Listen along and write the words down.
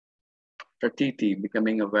PRATITI,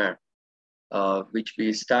 Becoming Aware, which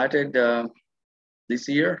we started this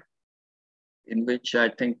year, in which I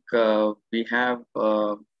think we have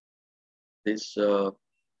this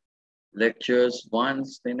lectures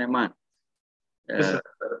once in a month,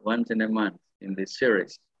 in this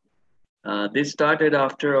series. This started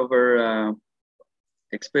after our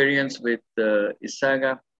experience with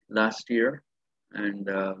ISAGA last year, and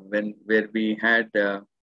where we had a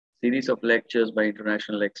series of lectures by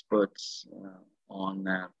international experts on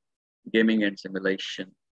gaming and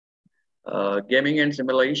simulation. Gaming and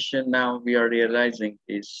simulation, now we are realizing,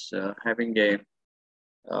 is having a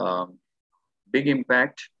big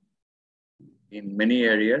impact in many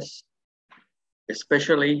areas,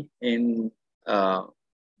 especially in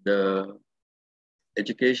the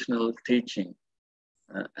educational teaching.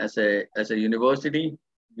 As a university,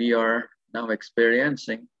 we are now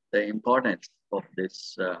experiencing the importance of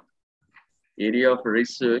this area of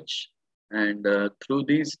research, and through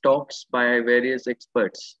these talks by various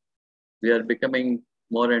experts, we are becoming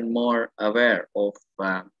more and more aware of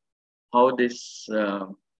how these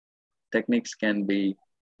techniques can be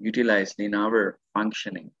utilized in our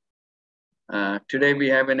functioning. Today we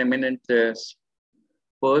have an eminent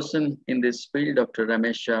person in this field, Dr.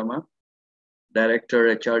 Ramesh Sharma,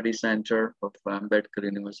 Director, HRD Center of Ambedkar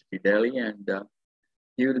University, Delhi, and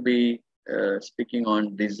he will be speaking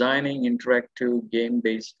on designing interactive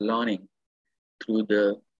game-based learning through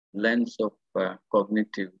the lens of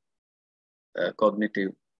cognitive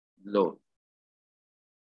load.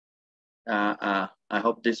 I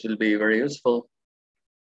hope this will be very useful,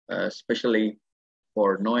 especially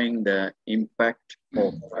for knowing the impact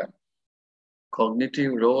of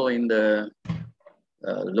cognitive role in the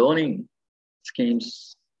learning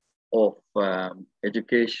schemes of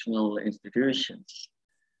educational institutions.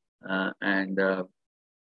 And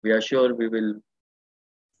we are sure we will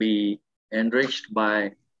be enriched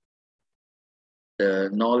by the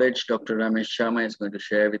knowledge Dr. Ramesh Sharma is going to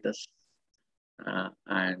share with us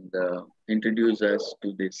and introduce us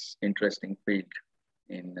to this interesting field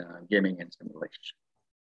in gaming and simulation.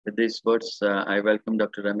 With these words, I welcome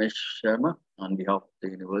Dr. Ramesh Sharma on behalf of the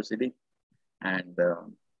university, and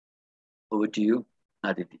over to you,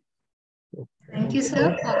 Aditi. Thank you,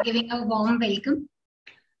 sir, for giving a warm welcome.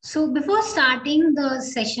 So before starting the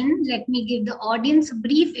session, let me give the audience a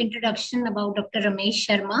brief introduction about Dr. Ramesh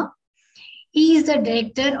Sharma. He is the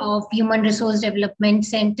Director of Human Resource Development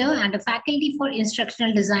Center and a faculty for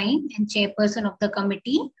instructional design and chairperson of the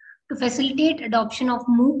committee to facilitate adoption of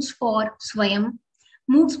MOOCs for Swayam,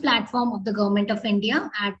 MOOCs platform of the Government of India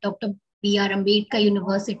at Dr. B.R. Ambedkar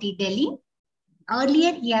University, Delhi.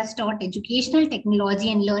 Earlier, he has taught educational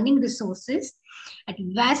technology and learning resources at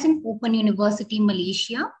Vasant Open University,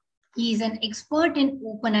 Malaysia. He is an expert in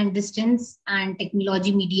open and distance and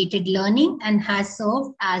technology mediated learning and has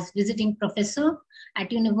served as visiting professor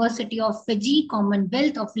at University of Fiji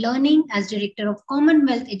Commonwealth of Learning as Director of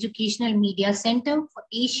Commonwealth Educational Media Center for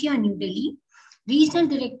Asia, New Delhi, Regional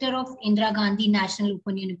Director of Indira Gandhi National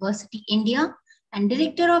Open University, India, and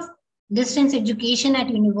Director of Distance Education at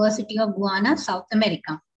University of Guyana, South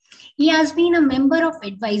America. He has been a member of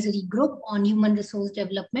advisory group on human resource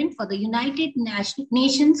development for the United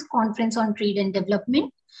Nations Conference on Trade and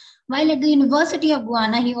Development. While at the University of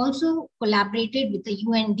Guyana, he also collaborated with the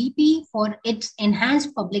UNDP for its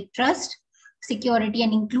Enhanced Public Trust, Security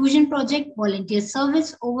and Inclusion Project, Volunteer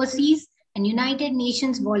Service Overseas, and United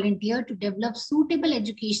Nations Volunteer to develop suitable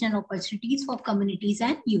educational opportunities for communities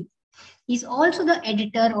and youth. He's also the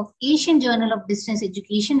editor of Asian Journal of Distance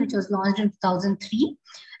Education, which was launched in 2003,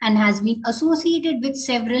 and has been associated with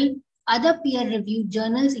several other peer-reviewed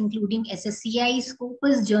journals, including SSCI,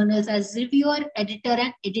 Scopus journals as reviewer, editor,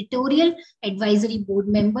 and editorial advisory board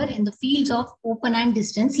member in the fields of open and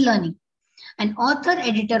distance learning. An author,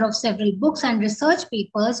 editor of several books and research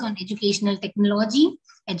papers on educational technology,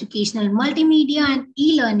 educational multimedia, and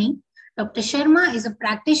e-learning, Dr. Sharma is a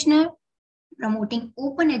practitioner promoting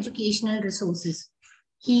open educational resources.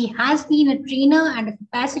 He has been a trainer and a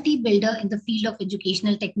capacity builder in the field of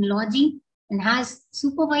educational technology and has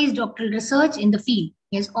supervised doctoral research in the field.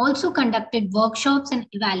 He has also conducted workshops and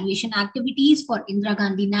evaluation activities for Indira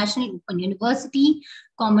Gandhi National Open University,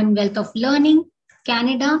 Commonwealth of Learning,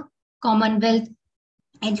 Canada, Commonwealth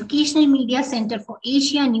Educational Media Center for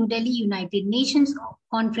Asia, New Delhi, United Nations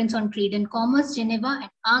Conference on Trade and Commerce, Geneva,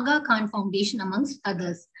 and Aga Khan Foundation, amongst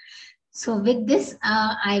others. So with this,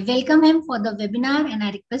 I welcome him for the webinar and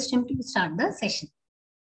I request him to start the session.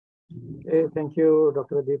 Okay, thank you,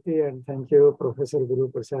 Dr. Aditi, and thank you, Professor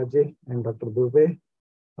Guru Prasadji and Dr. Dubey.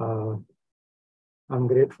 I'm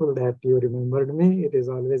grateful that you remembered me. It is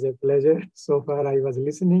always a pleasure. So far, I was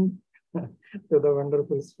listening to the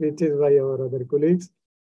wonderful speeches by our other colleagues.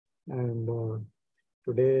 And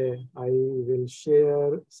today I will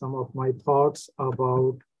share some of my thoughts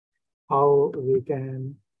about how we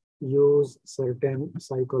can use certain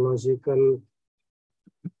psychological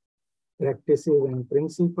practices and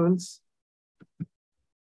principles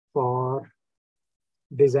for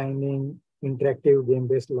designing interactive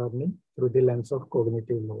game-based learning through the lens of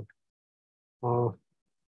cognitive load.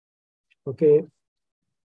 Okay.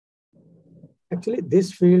 Actually,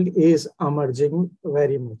 this field is emerging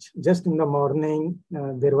very much. Just in the morning,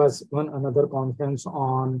 there was another conference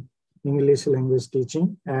on English language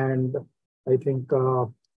teaching. And I think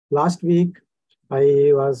last week,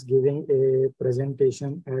 I was giving a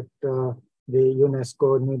presentation at the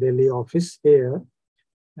UNESCO New Delhi office here.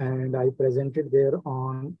 And I presented there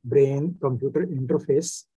on brain-computer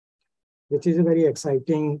interface, which is a very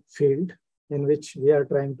exciting field in which we are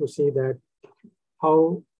trying to see that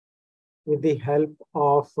how, with the help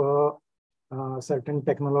of certain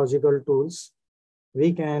technological tools,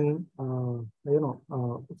 we can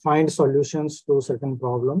find solutions to certain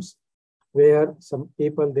problems where some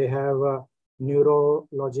people, they have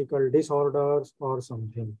neurological disorders or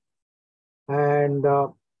something. And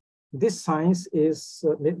this science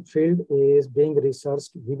field is being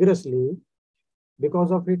researched vigorously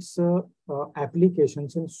because of its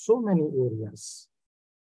applications in so many areas.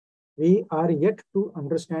 We are yet to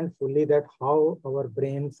understand fully that how our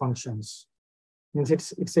brain functions. Means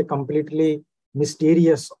it's a completely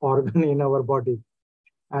mysterious organ in our body.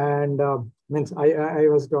 And means I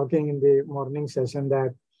was talking in the morning session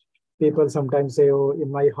that people sometimes say, oh, in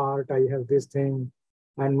my heart, I have this thing,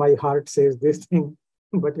 and my heart says this thing.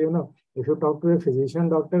 But if you talk to a physician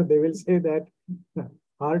doctor, they will say that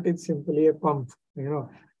heart is simply a pump,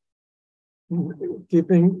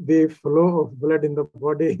 keeping the flow of blood in the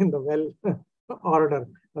body in the well order.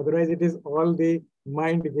 Otherwise, it is all the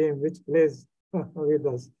mind game which plays with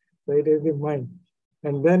us. So it is the mind.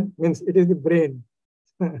 And then means it is the brain,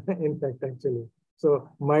 in fact, actually. So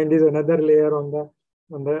mind is another layer on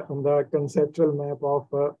the conceptual map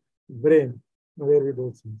of brain where we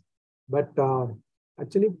do things. But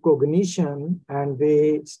actually, cognition and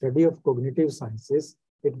the study of cognitive sciences,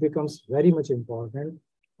 it becomes very much important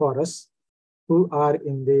for us who are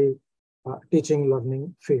in the teaching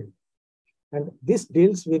learning field. And this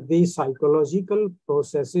deals with the psychological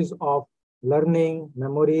processes of learning,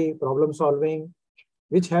 memory, problem solving,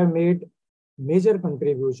 which have made major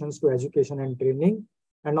contributions to education and training,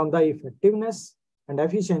 and on the effectiveness and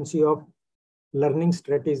efficiency of learning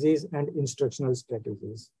strategies and instructional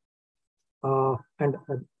strategies. And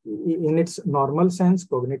in its normal sense,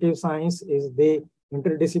 cognitive science is the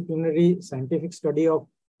interdisciplinary scientific study of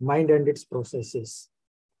mind and its processes.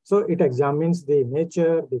 So it examines the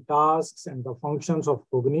nature, the tasks, and the functions of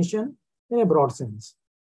cognition in a broad sense.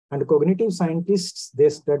 And cognitive scientists, they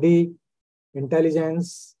study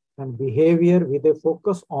intelligence and behavior with a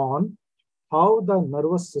focus on how the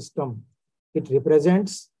nervous system, it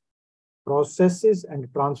represents, processes,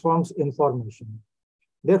 and transforms information.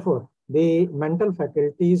 Therefore, the mental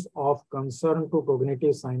faculties of concern to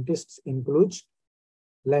cognitive scientists include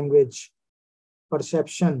language,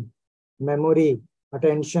 perception, memory,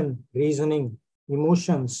 attention, reasoning,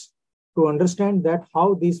 emotions, to understand that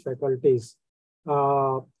how these faculties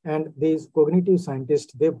and these cognitive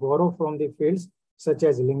scientists, they borrow from the fields such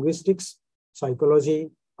as linguistics, psychology,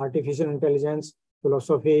 artificial intelligence,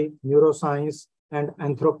 philosophy, neuroscience, and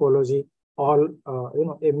anthropology, all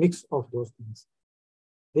a mix of those things.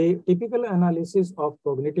 The typical analysis of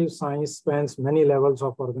cognitive science spans many levels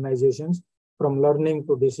of organizations, from learning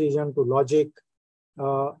to decision to logic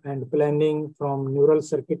and planning, from neural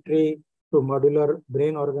circuitry to modular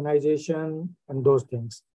brain organization and those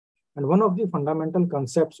things. And one of the fundamental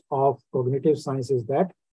concepts of cognitive science is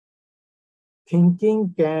that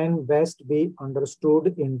thinking can best be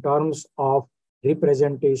understood in terms of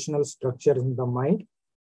representational structures in the mind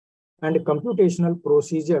and computational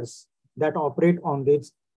procedures that operate on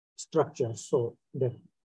these structures. So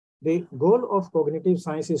the goal of cognitive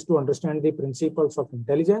science is to understand the principles of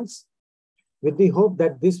intelligence with the hope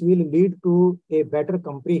that this will lead to a better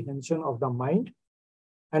comprehension of the mind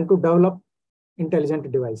and to develop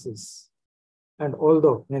intelligent devices. And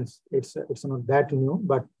although it's not that new,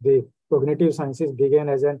 but the cognitive sciences began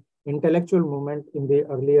as an intellectual movement in the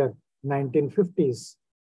earlier 1950s,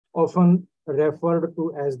 often referred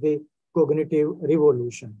to as the cognitive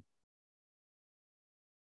revolution.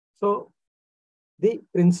 So the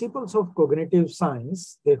principles of cognitive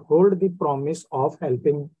science, they hold the promise of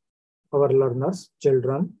helping our learners,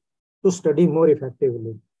 children, to study more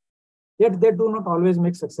effectively. Yet they do not always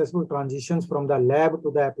make successful transitions from the lab to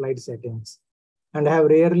the applied settings and have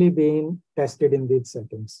rarely been tested in these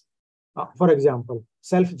settings. For example,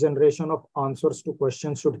 self-generation of answers to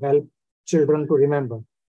questions should help children to remember.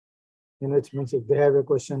 Which means if they have a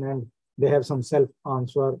question and they have some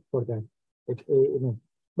self-answer for that.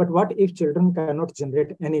 But what if children cannot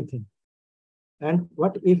generate anything? And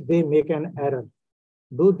what if they make an error?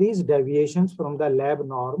 Do these deviations from the lab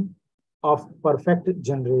norm of perfect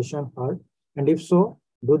generation hurt? And if so,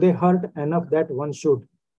 do they hurt enough that one should,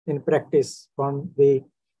 in practice, from the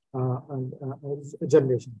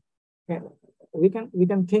generation? We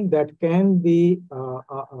can think that can the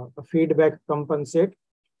feedback compensate,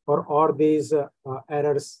 or these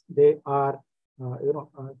errors, they are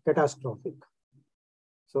catastrophic.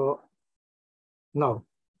 So now,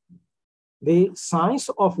 the science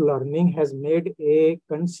of learning has made a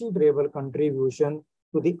considerable contribution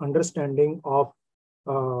to the understanding of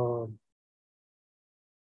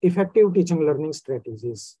effective teaching learning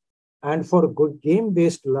strategies. And for good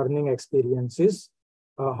game-based learning experiences,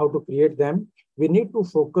 how to create them, we need to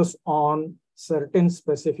focus on certain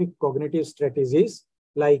specific cognitive strategies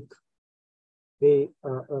like the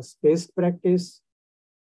spaced practice,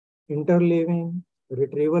 interleaving,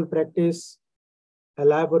 retrieval practice,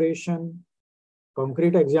 elaboration,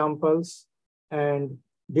 concrete examples, and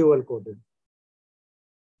dual coding.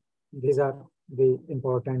 These are the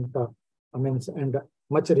important and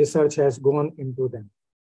much research has gone into them.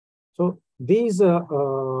 So these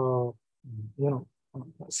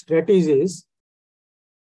strategies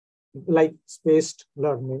like spaced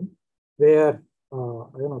learning, where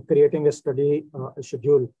creating a study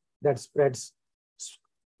schedule that spreads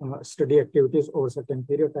study activities over a certain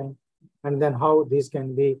period of time, and then how these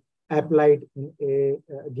can be applied in a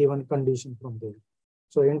given condition from there.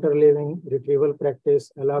 So interleaving, retrieval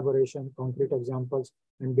practice, elaboration, concrete examples,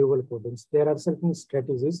 and dual codings. There are certain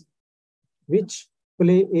strategies which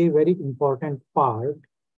play a very important part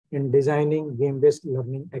in designing game-based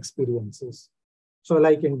learning experiences. So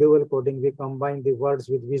like in dual coding, we combine the words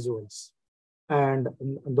with visuals. And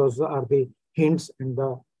those are the hints and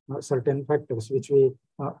the certain factors which we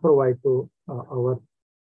provide to our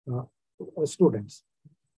students.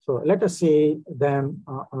 So let us see them,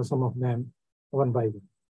 some of them one by one.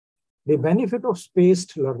 The benefit of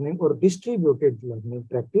spaced learning or distributed learning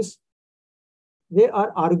practice, they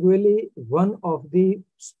are arguably one of the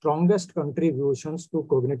strongest contributions to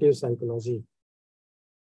cognitive psychology,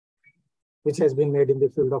 which has been made in the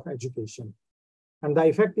field of education. And the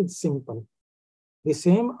effect is simple. The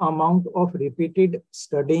same amount of repeated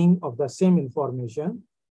studying of the same information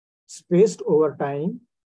spaced over time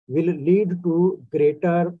will lead to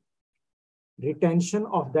greater retention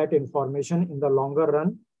of that information in the longer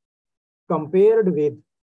run compared with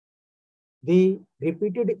the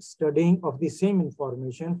repeated studying of the same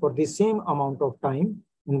information for the same amount of time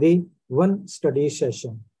in the one study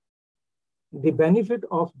session. The benefit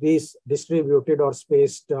of this distributed or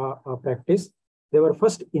spaced practice, they were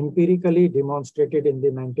first empirically demonstrated in the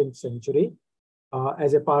 19th century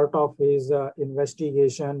as a part of his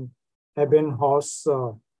investigation. Ebbinghaus,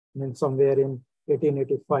 somewhere in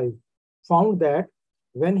 1885, found that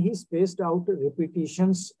when he spaced out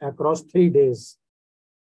repetitions across 3 days,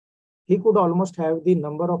 he could almost have the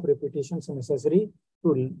number of repetitions necessary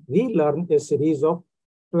to relearn a series of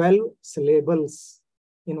 12 syllables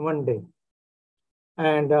in 1 day.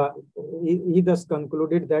 And he thus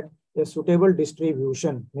concluded that a suitable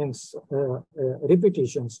distribution, means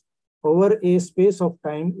repetitions, over a space of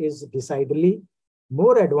time is decidedly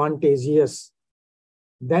more advantageous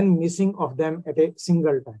than missing of them at a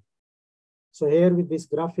single time. So here with this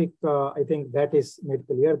graphic, I think that is made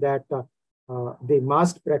clear that the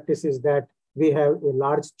masked practice is that we have a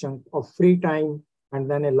large chunk of free time and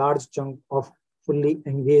then a large chunk of fully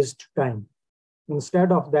engaged time.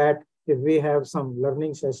 Instead of that, if we have some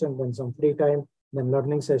learning session, then some free time, then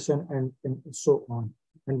learning session, and so on.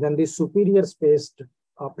 And then the superior spaced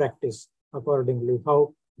practice accordingly,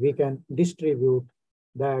 how we can distribute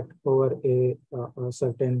that over a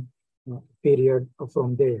certain period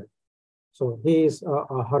from there. So he is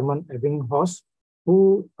Hermann Ebbinghaus,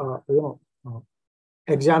 who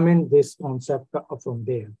examined this concept from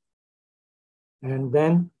there. And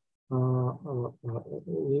then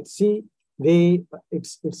we see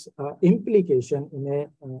its implication in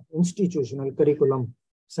a institutional curriculum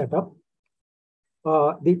setup,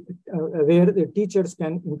 where the teachers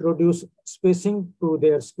can introduce spacing to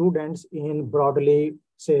their students in broadly,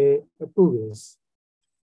 say, 2 ways.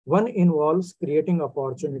 One involves creating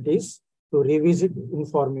opportunities to revisit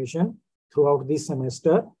information throughout the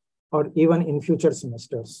semester or even in future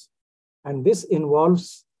semesters. And this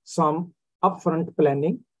involves some upfront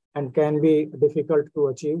planning and can be difficult to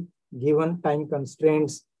achieve given time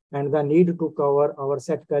constraints and the need to cover our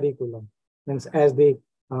set curriculum. Means as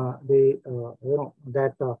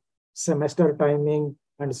semester timing,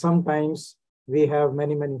 and sometimes we have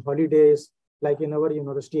many holidays. Like in our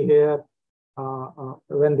university here,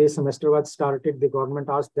 when the semester was started, the government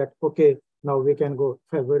asked that, okay, now we can go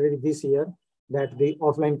February this year, that the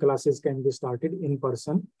offline classes can be started in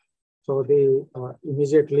person. So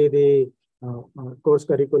immediately the course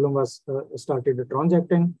curriculum was started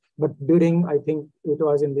transacting. But during, I think it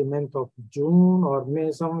was in the month of June or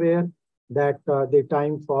May somewhere, that the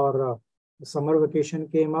time for summer vacation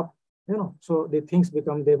came up, so the things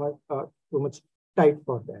become too much tight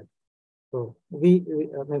for that. So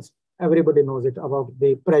means everybody knows it about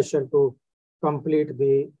the pressure to complete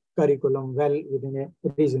the curriculum well within a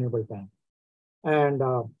reasonable time. And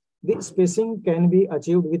the spacing can be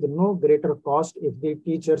achieved with no greater cost if the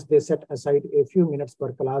teachers, they set aside a few minutes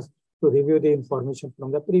per class to review the information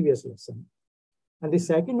from the previous lesson. And the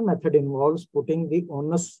second method involves putting the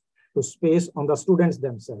onus to space on the students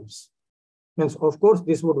themselves. Means, of course,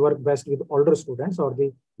 this would work best with older students or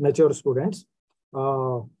the mature students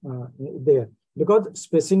there, because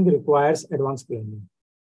spacing requires advanced planning.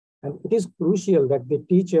 And it is crucial that the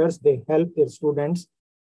teachers, they help their students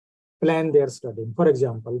plan their studying. For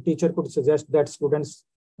example, teacher could suggest that students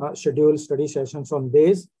schedule study sessions on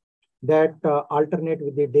days that alternate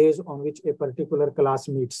with the days on which a particular class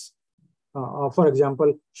meets. For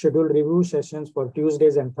example, schedule review sessions for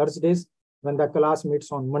Tuesdays and Thursdays when the class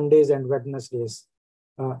meets on Mondays and Wednesdays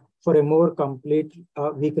for a more complete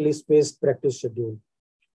weekly spaced practice schedule.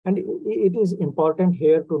 And it is important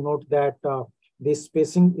here to note that this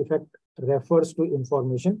spacing effect refers to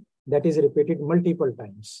information that is repeated multiple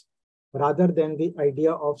times, rather than the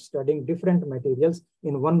idea of studying different materials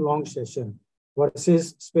in one long session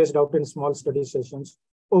versus spaced out in small study sessions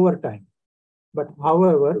over time. But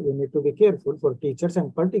however, we need to be careful for teachers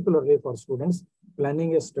and particularly for students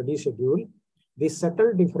planning a study schedule, the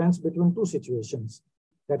subtle difference between two situations,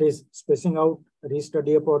 that is spacing out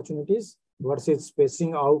restudy opportunities versus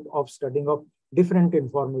spacing out of studying of different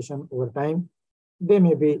information over time, they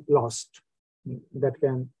may be lost. We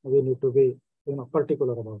need to be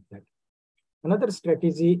particular about that. Another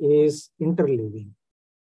strategy is interleaving.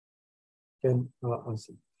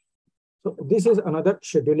 See. So this is another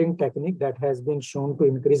scheduling technique that has been shown to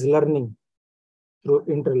increase learning through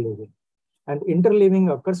interleaving. And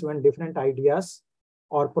interleaving occurs when different ideas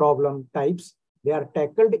or problem types, they are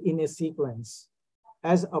tackled in a sequence,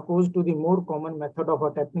 as opposed to the more common method of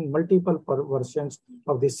attacking multiple versions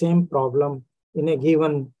of the same problem in a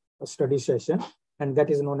given study session, and that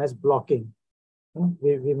is known as blocking.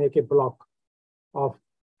 We make a block of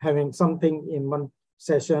having something in one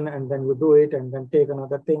session, and then you do it, and then take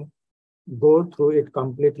another thing, go through it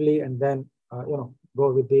completely, and then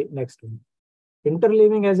go with the next one.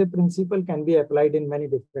 Interleaving as a principle can be applied in many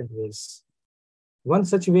different ways. One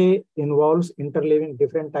such way involves interleaving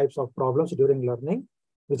different types of problems during learning,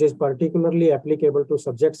 which is particularly applicable to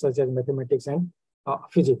subjects such as mathematics and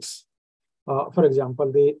physics. For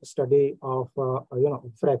example, the study of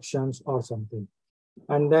fractions or something.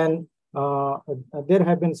 And then there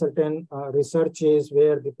have been certain researches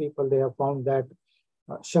where the people, they have found that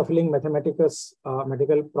shuffling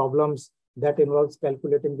mathematical problems that involves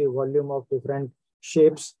calculating the volume of different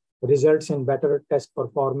shapes results in better test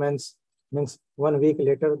performance. Means 1 week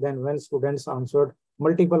later than when students answered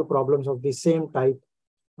multiple problems of the same type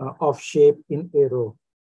of shape in a row.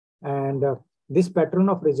 And this pattern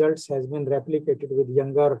of results has been replicated with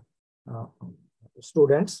younger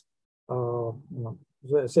students.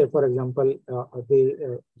 Say, for example,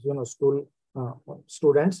 the school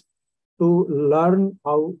students, to learn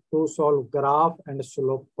how to solve graph and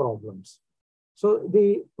slope problems. So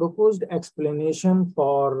the proposed explanation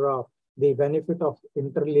for the benefit of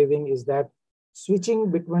interleaving is that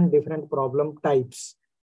switching between different problem types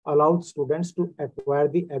allows students to acquire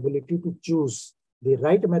the ability to choose the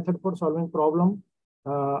right method for solving problem,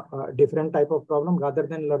 different type of problem, rather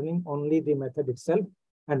than learning only the method itself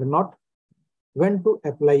and not when to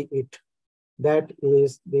apply it. That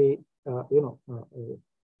is the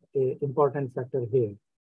important factor here.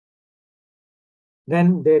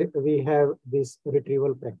 Then there we have this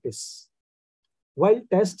retrieval practice. While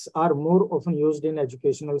tests are more often used in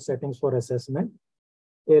educational settings for assessment,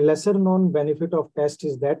 a lesser known benefit of tests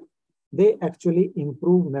is that they actually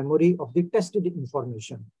improve memory of the tested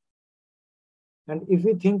information. And if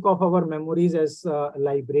we think of our memories as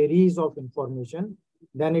libraries of information,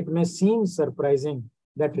 then it may seem surprising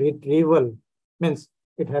that retrieval, means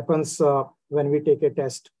it happens when we take a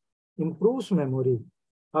test, improves memory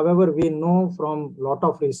However, we know from a lot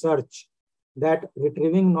of research that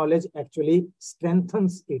retrieving knowledge actually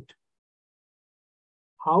strengthens it.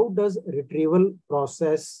 How does retrieval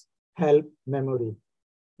process help memory?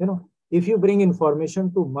 If you bring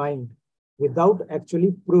information to mind without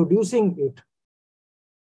actually producing it,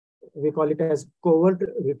 we call it as covert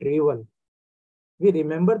retrieval. We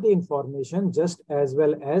remember the information just as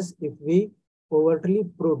well as if we covertly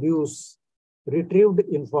produce retrieved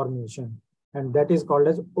information, and that is called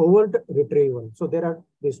as overt retrieval. So there are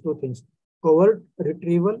these two things, covert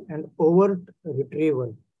retrieval and overt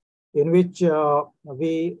retrieval, in which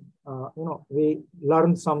we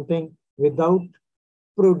learn something without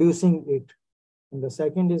producing it. And the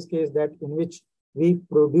second is case that in which we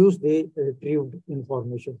produce the retrieved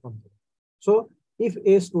information from it. So if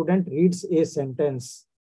a student reads a sentence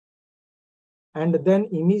and then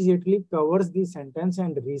immediately covers the sentence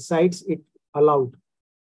and recites it aloud,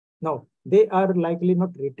 now they are likely not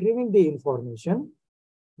retrieving the information,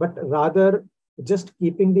 but rather just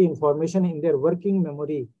keeping the information in their working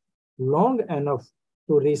memory long enough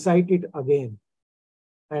to recite it again.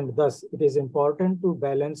 And thus, it is important to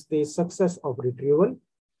balance the success of retrieval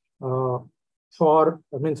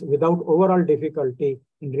without overall difficulty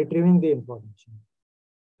in retrieving the information.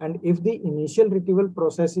 And if the initial retrieval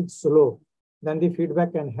process is slow, then the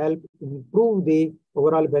feedback can help improve the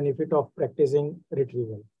overall benefit of practicing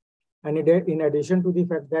retrieval. And in addition to the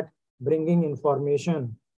fact that bringing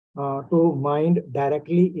information to mind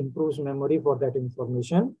directly improves memory for that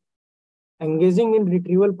information, engaging in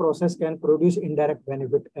retrieval process can produce indirect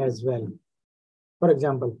benefit as well. For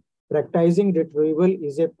example, practicing retrieval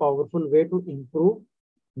is a powerful way to improve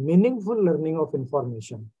meaningful learning of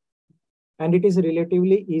information, and it is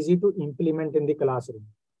relatively easy to implement in the classroom.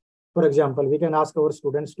 For example, we can ask our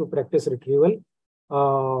students to practice retrieval,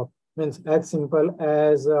 means as simple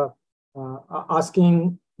as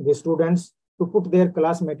asking the students to put their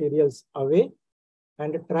class materials away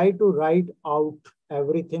and try to write out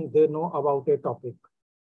everything they know about a topic.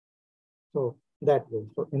 So that way.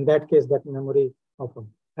 So in that case, that memory often.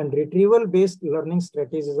 And retrieval-based learning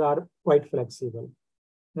strategies are quite flexible.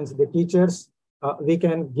 Means the teachers, we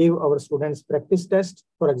can give our students practice tests,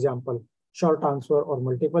 for example, short answer or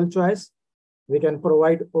multiple choice. We can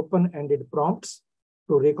provide open-ended prompts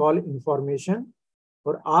to recall information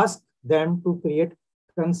or ask them to create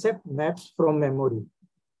concept maps from memory.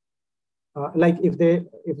 Like if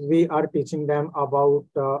we are teaching them about,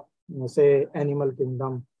 say, animal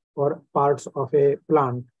kingdom or parts of a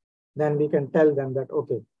plant, then we can tell them that,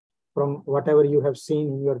 okay, from whatever you have seen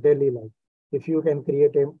in your daily life, if you can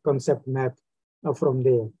create a concept map from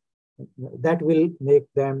there, that will make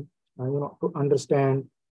them, to understand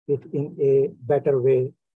it in a better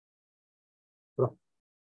way.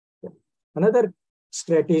 Another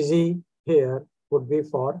strategy here would be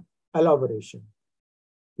for elaboration,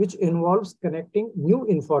 which involves connecting new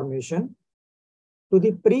information to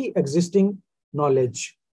the pre-existing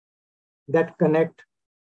knowledge. That connect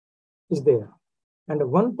is there. And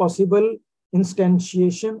one possible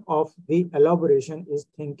instantiation of the elaboration is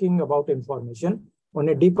thinking about information on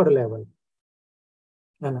a deeper level.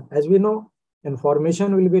 And as we know,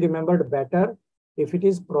 information will be remembered better if it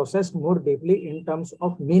is processed more deeply in terms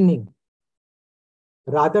of meaning,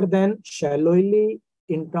 rather than shallowly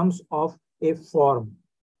in terms of a form.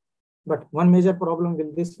 But one major problem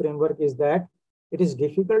with this framework is that it is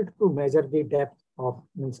difficult to measure the depth of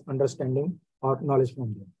understanding or knowledge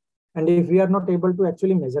from them. And if we are not able to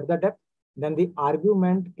actually measure the depth, then the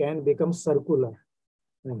argument can become circular.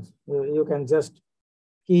 You can just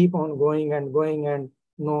keep on going and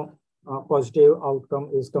no positive outcome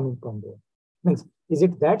is coming from there. Means, is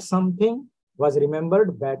it that something was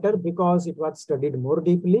remembered better because it was studied more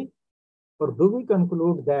deeply? Or do we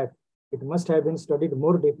conclude that it must have been studied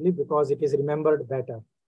more deeply because it is remembered better?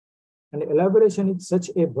 And elaboration is such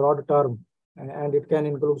a broad term, and it can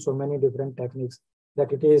include so many different techniques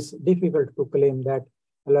that it is difficult to claim that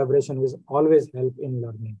elaboration will always help in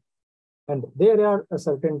learning. And there are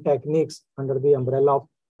certain techniques under the umbrella of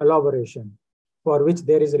elaboration for which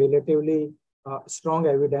there is relatively strong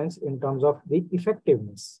evidence in terms of the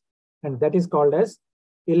effectiveness. And that is called as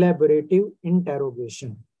elaborative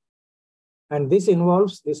interrogation. And this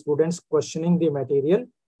involves the students questioning the material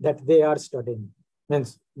that they are studying.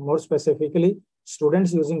 Means, more specifically,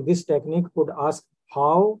 students using this technique could ask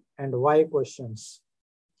how and why questions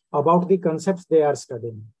about the concepts they are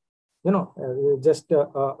studying. Just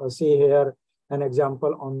see here an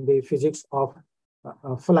example on the physics of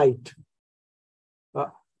flight.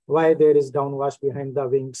 Why there is downwash behind the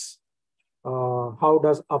wings? How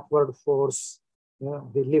does upward force,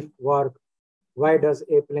 the lift work? Why does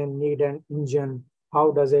a plane need an engine?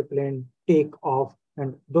 how does a plane take off,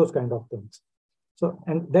 and those kind of things. So,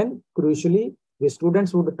 and then crucially, the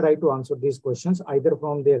students would try to answer these questions either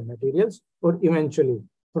from their materials or eventually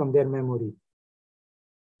from their memory.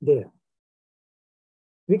 There.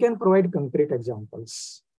 We can provide concrete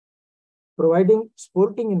examples. Providing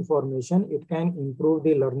sporting information, it can improve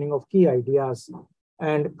the learning of key ideas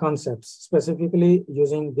and concepts, specifically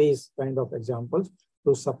using these kind of examples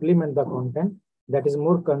to supplement the content that is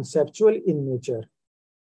more conceptual in nature.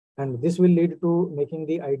 And this will lead to making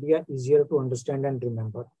the idea easier to understand and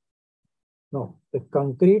remember. No,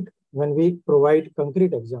 when we provide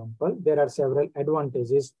concrete example, there are several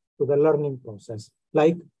advantages to the learning process,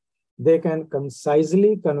 like they can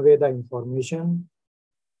concisely convey the information.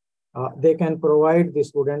 They can provide the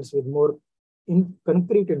students with more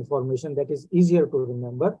concrete information that is easier to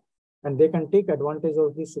remember, and they can take advantage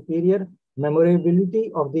of the superior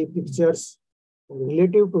memorability of the pictures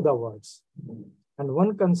relative to the words. And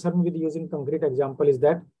one concern with using concrete example is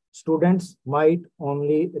that students might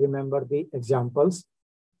only remember the examples,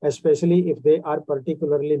 especially if they are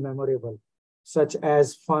particularly memorable, such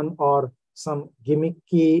as fun or some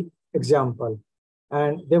gimmicky example.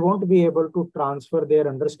 And they won't be able to transfer their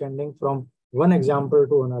understanding from one example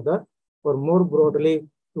to another, or more broadly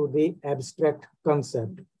to the abstract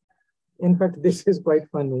concept. In fact, this is quite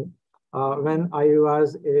funny. When I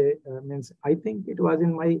was I think it was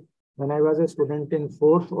when I was a student in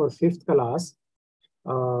 4th or 5th class,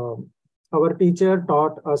 our teacher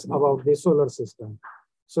taught us about the solar system.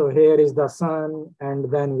 So here is the sun, and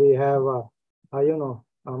then we have,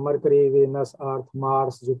 Mercury, Venus, Earth,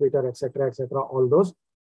 Mars, Jupiter, etc., all those.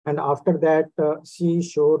 And after that, she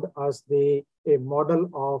showed us a model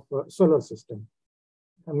of solar system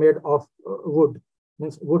made of wood,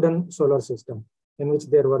 means wooden solar system, in which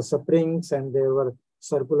there were springs and there were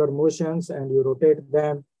circular motions, and you rotate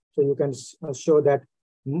them. So you can show that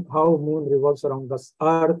how moon revolves around the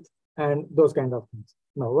earth and those kind of things.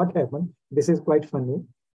 Now, what happened? This is quite funny.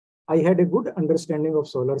 I had a good understanding of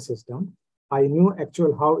solar system. I knew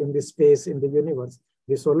actually how in the space, in the universe,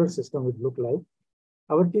 the solar system would look like.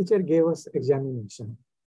 Our teacher gave us examination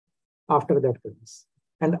after that class.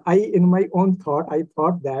 And in my own thought, I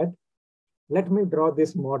thought that, let me draw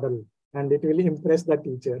this model and it will impress the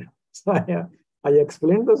teacher. So I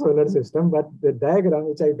explained the solar system, but the diagram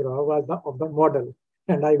which I draw was of the model,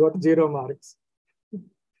 and I got 0 marks.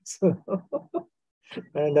 So,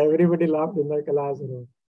 and everybody laughed in the classroom.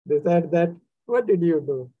 They said that, what did you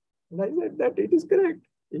do? And I said that it is correct.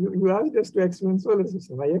 You asked us to explain solar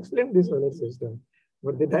system. I explained the solar system,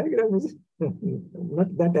 but the diagram is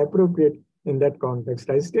not that appropriate in that context.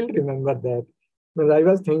 I still remember that. Because I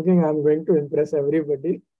was thinking I'm going to impress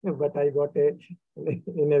everybody, but I got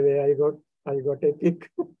in a way, I got a kick.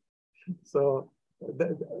 So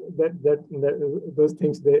those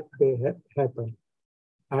things, they happen.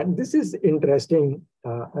 And this is interesting,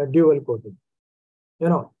 dual coding.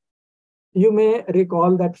 You may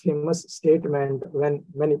recall that famous statement when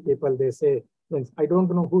many people, they say, I don't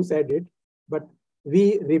know who said it, but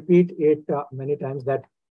we repeat it many times, that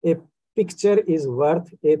a picture is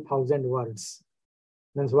worth 1,000 words.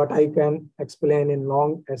 Means what I can explain in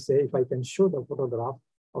long essay, if I can show the photograph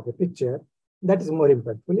of a picture, that is more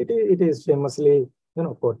impactful. It is famously,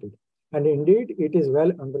 quoted. And indeed, it is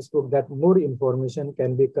well understood that more information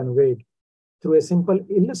can be conveyed through a simple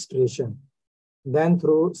illustration than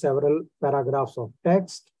through several paragraphs of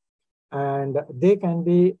text. And they can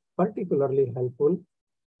be particularly helpful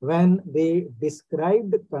when the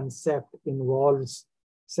described concept involves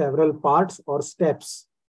several parts or steps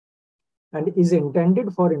and is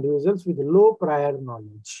intended for individuals with low prior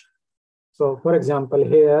knowledge. So, for example,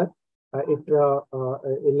 here,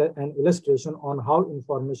 an illustration on how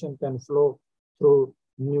information can flow through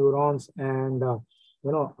neurons and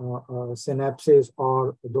synapses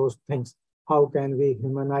or those things. How can we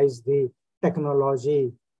humanize the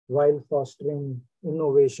technology while fostering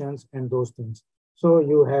innovations and those things? So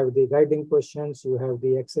you have the guiding questions, you have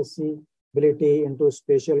the accessibility into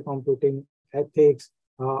spatial computing, ethics,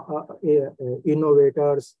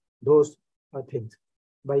 innovators, those things.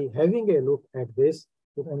 By having a look at this,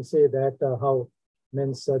 you can say that how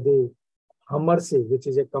means the immersive, which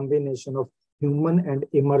is a combination of human and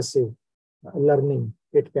immersive learning,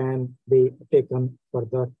 it can be taken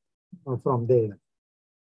further from there.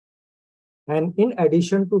 And in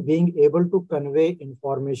addition to being able to convey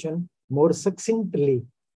information more succinctly,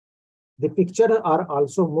 the pictures are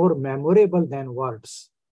also more memorable than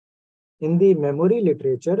words. In the memory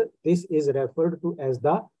literature, this is referred to as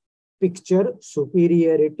the picture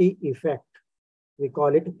superiority effect. We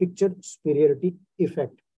call it picture superiority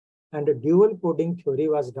effect. And a dual coding theory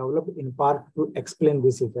was developed in part to explain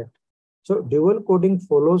this effect. So dual coding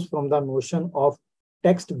follows from the notion of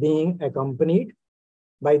text being accompanied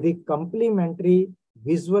by the complementary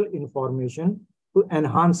visual information to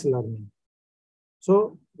enhance learning.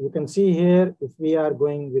 So you can see here, if we are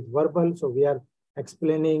going with verbal, so we are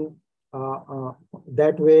explaining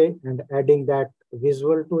that way and adding that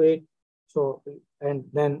visual to it. So, and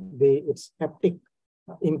then its haptic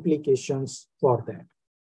implications for that.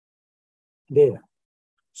 There.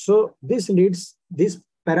 So these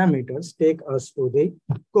parameters take us to the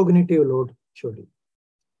cognitive load theory,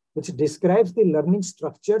 which describes the learning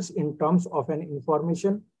structures in terms of an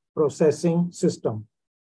information processing system,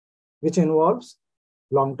 which involves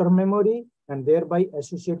long-term memory and thereby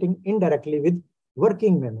associating indirectly with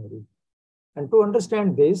working memory. And to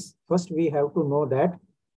understand this, first we have to know that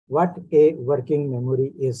what a working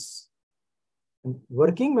memory is. And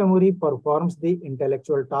working memory performs the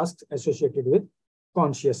intellectual tasks associated with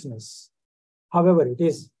consciousness. However, it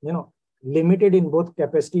is limited in both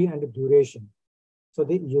capacity and duration. So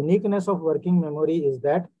the uniqueness of working memory is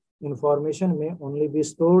that information may only be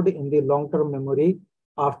stored in the long-term memory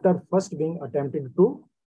after first being attempted to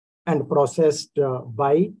and processed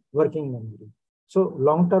by working memory. So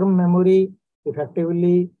long-term memory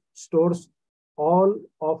effectively stores all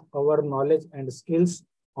of our knowledge and skills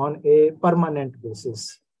on a permanent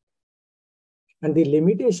basis. And the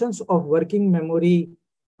limitations of working memory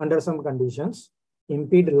under some conditions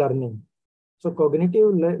impede learning. So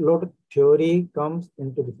cognitive load theory comes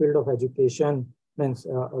into the field of education means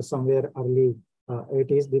somewhere early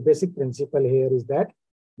 80s. The basic principle here is that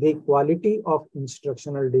the quality of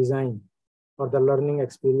instructional design or the learning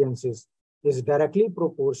experiences is directly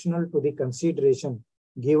proportional to the consideration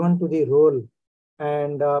given to the role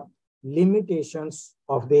and limitations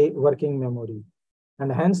of the working memory.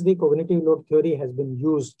 And hence the cognitive load theory has been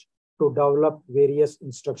used to develop various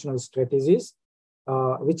instructional strategies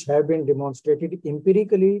which have been demonstrated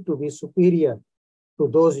empirically to be superior to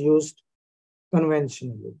those used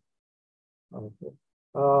conventionally. Okay.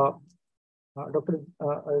 Dr.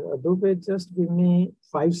 Dubey, just give me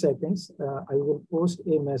 5 seconds. I will post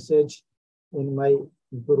a message in my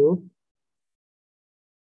group.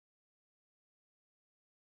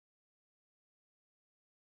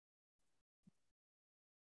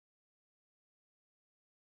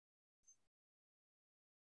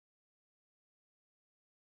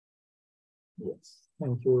 Yes,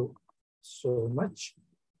 thank you so much.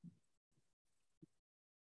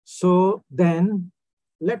 So then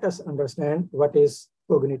let us understand what is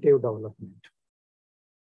cognitive development.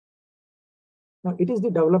 Now, it is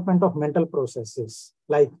the development of mental processes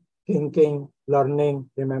like thinking,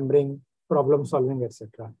 learning, remembering, problem solving,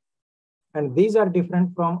 etc. And these are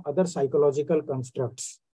different from other psychological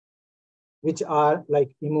constructs, which are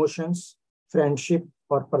like emotions, friendship,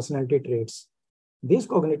 or personality traits. These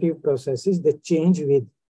cognitive processes, they change with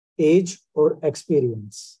age or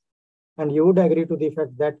experience. And you would agree to the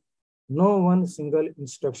fact that no one single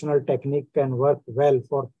instructional technique can work well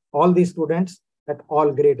for all the students at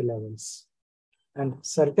all grade levels. And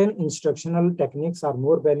certain instructional techniques are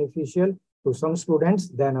more beneficial to some students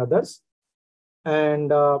than others.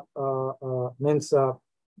 And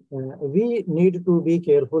we need to be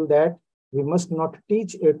careful that we must not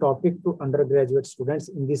teach a topic to undergraduate students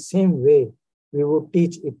in the same way we would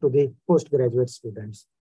teach it to the postgraduate students.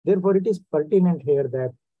 Therefore, it is pertinent here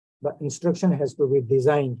that the instruction has to be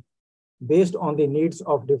designed based on the needs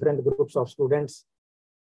of different groups of students.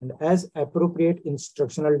 And as appropriate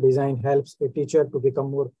instructional design helps a teacher to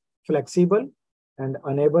become more flexible and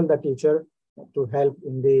enable the teacher to help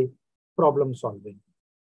in the problem solving.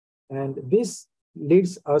 And this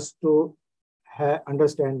leads us to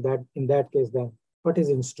understand that in that case, then what is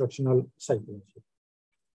instructional psychology?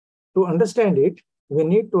 To understand it, we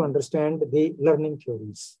need to understand the learning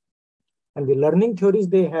theories. And the learning theories,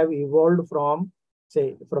 they have evolved from,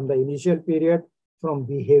 say, from the initial period, from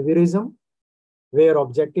behaviorism, where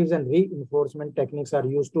objectives and reinforcement techniques are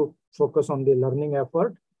used to focus on the learning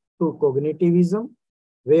effort, to cognitivism,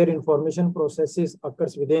 where information processes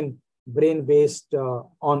occurs within brain based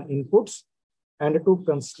on inputs, and to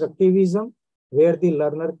constructivism, where the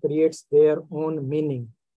learner creates their own meaning.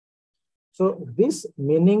 So this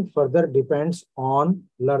meaning further depends on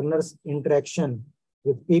learner's interaction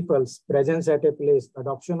with people's presence at a place,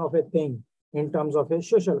 adoption of a thing in terms of a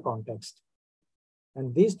social context.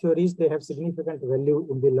 And these theories, they have significant value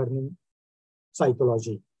in the learning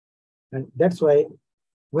psychology. And that's why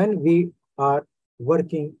when we are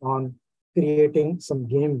working on creating some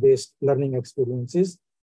game-based learning experiences,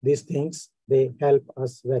 these things, they help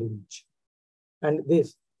us very much. And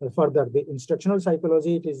this Further, the instructional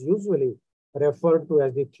psychology, it is usually referred to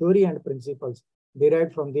as the theory and principles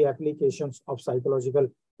derived from the applications of psychological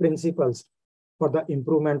principles for the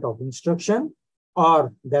improvement of instruction,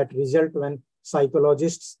 or that result when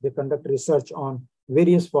psychologists, they conduct research on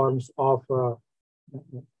various forms of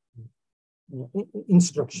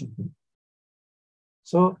instruction.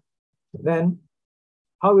 So then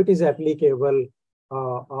how it is applicable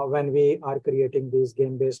when we are creating these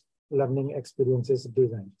game-based learning experiences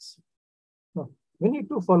designs. Now, we need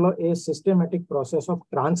to follow a systematic process of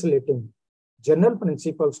translating general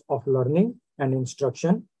principles of learning and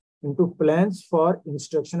instruction into plans for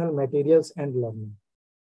instructional materials and learning.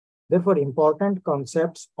 Therefore, important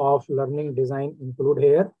concepts of learning design include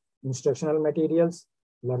here instructional materials,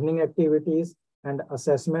 learning activities, and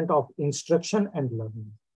assessment of instruction and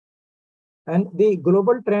learning. And the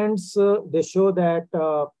global trends, they show that,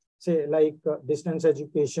 say, like distance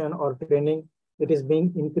education or training, it is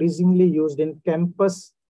being increasingly used in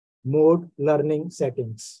campus mode learning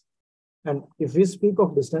settings. And if we speak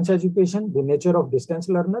of distance education, the nature of distance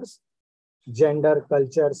learners, gender,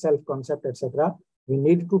 culture, self-concept, etc., we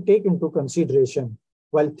need to take into consideration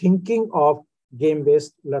while thinking of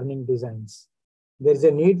game-based learning designs. There is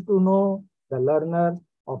a need to know the learner,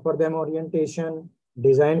 offer them orientation,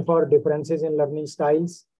 design for differences in learning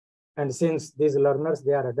styles. And since these learners,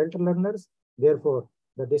 they are adult learners, therefore,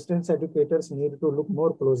 the distance educators need to look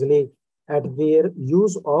more closely at their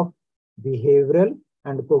use of behavioral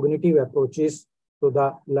and cognitive approaches to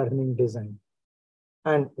the learning design.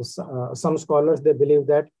 And some scholars, they believe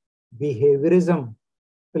that behaviorism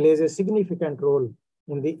plays a significant role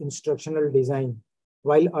in the instructional design,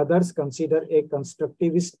 while others consider a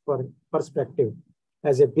constructivist perspective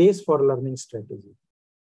as a base for learning strategy.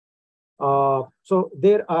 So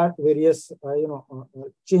there are various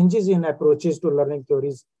changes in approaches to learning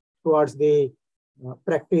theories towards the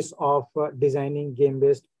practice of designing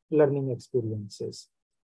game-based learning experiences.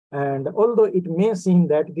 And although it may seem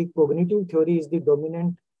that the cognitive theory is the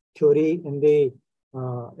dominant theory in the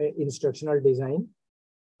instructional design,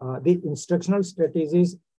 the instructional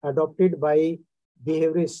strategies adopted by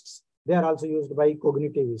behaviorists, they are also used by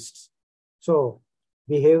cognitivists. So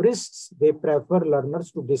behaviorists, they prefer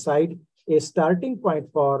learners to decide a starting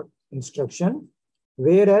point for instruction,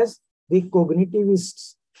 whereas the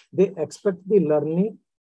cognitivists, they expect the learner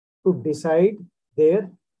to decide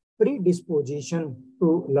their predisposition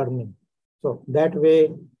to learning. So that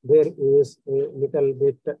way, there is a little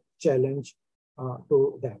bit challenge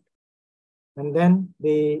to that. And then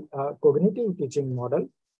the cognitive teaching model.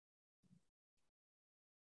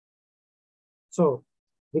 So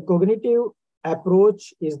the cognitive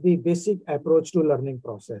approach is the basic approach to learning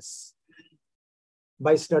process.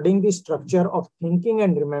 By studying the structure of thinking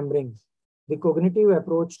and remembering, the cognitive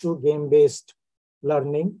approach to game-based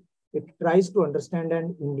learning, it tries to understand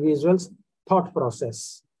an individual's thought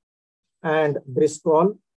process. And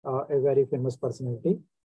Driscoll, a very famous personality,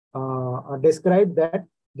 described that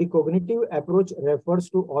the cognitive approach refers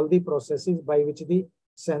to all the processes by which the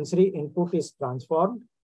sensory input is transformed,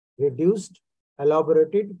 reduced,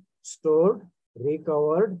 elaborated, stored,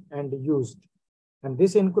 recovered, and used. And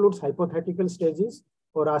this includes hypothetical stages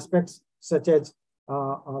or aspects such as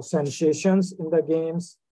sensations in the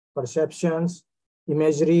games, perceptions,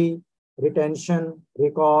 imagery, retention,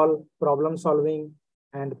 recall, problem solving,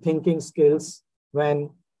 and thinking skills when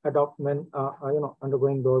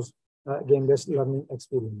undergoing those game-based learning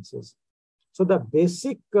experiences. So the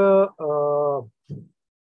basic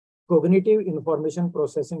cognitive information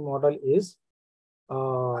processing model is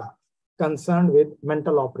concerned with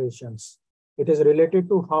mental operations. It is related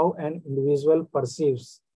to how an individual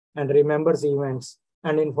perceives and remembers events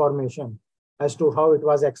and information as to how it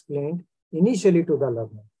was explained initially to the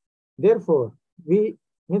learner. Therefore, we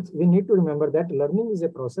need to remember that learning is a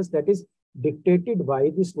process that is dictated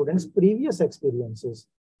by the students' previous experiences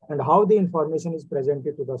and how the information is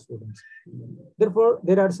presented to the students. Therefore,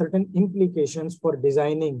 there are certain implications for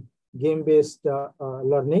designing game-based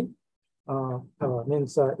learning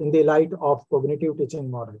in the light of cognitive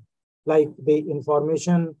teaching model. Like the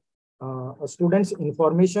information, students'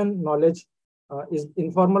 information knowledge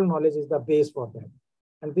informal knowledge is the base for that.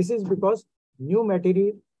 And this is because new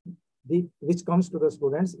material which comes to the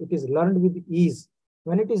students, it is learned with ease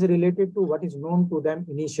when it is related to what is known to them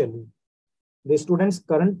initially. The students'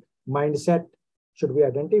 current mindset should be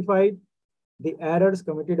identified. The errors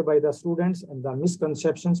committed by the students and the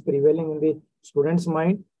misconceptions prevailing in the students'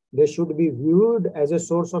 mind, they should be viewed as a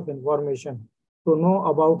source of information to know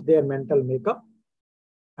about their mental makeup.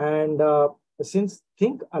 And since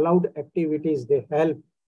think aloud activities, they help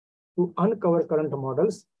to uncover current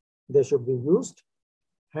models, they should be used.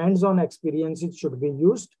 hands-on experiences should be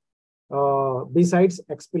used besides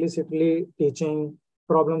explicitly teaching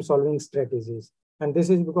problem-solving strategies. And this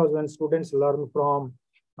is because when students learn from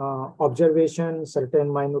observation,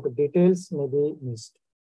 certain minute details may be missed,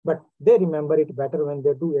 but they remember it better when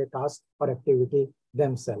they do a task or activity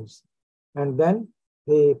themselves. And then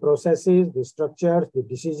the processes, the structures, the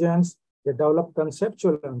decisions, they develop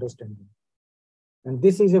conceptual understanding. And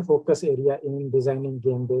this is a focus area in designing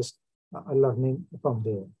game-based learning from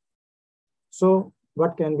there. So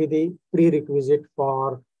what can be the prerequisite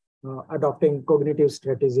for adopting cognitive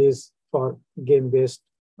strategies for game-based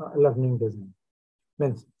learning design?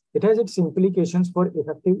 Means it has its implications for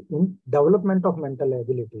effective in development of mental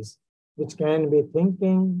abilities, which can be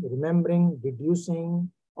thinking, remembering,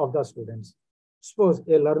 deducing of the students. Suppose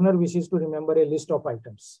a learner wishes to remember a list of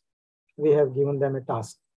items. We have given them a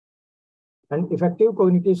task. An effective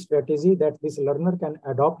cognitive strategy that this learner can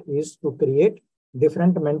adopt is to create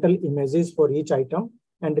different mental images for each item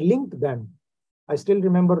and link them. I still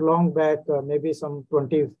remember long back, maybe some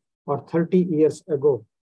 20 or 30 years ago,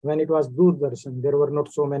 when it was Doordarshan, there were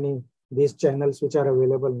not so many these channels which are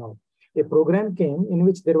available now. A program came in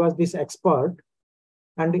which there was this expert,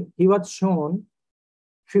 and he was shown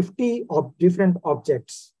 50 different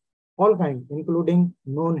objects, all kinds, including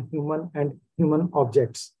non-human and human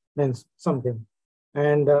objects, means something.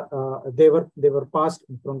 And they were passed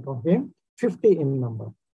in front of him, 50 in number.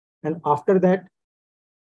 And after that,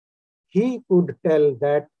 he could tell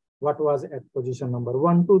that what was at position number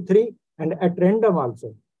 1, 2, 3, and at random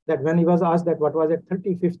also, that when he was asked that what was at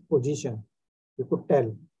 35th position, he could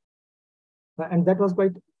tell. And that was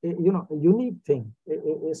quite a unique thing,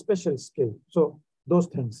 a special skill. So those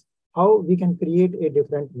things, how we can create a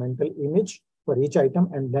different mental image for each item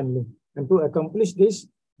and then link. And to accomplish this,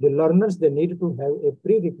 the learners, they need to have a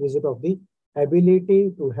prerequisite of the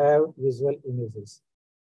ability to have visual images.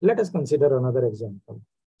 Let us consider another example.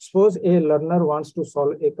 Suppose a learner wants to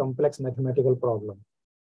solve a complex mathematical problem.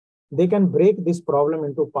 They can break this problem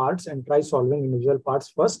into parts and try solving individual parts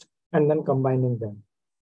first and then combining them.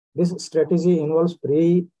 This strategy involves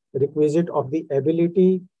prerequisite of the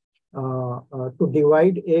ability to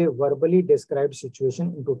divide a verbally described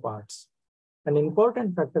situation into parts. An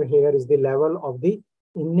important factor here is the level of the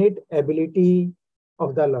innate ability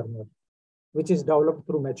of the learner, which is developed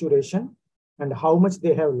through maturation and how much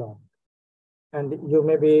they have learned. And you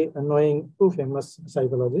may be knowing two famous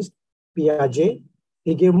psychologists, Piaget.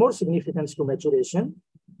 He gave more significance to maturation,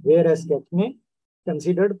 whereas Ketne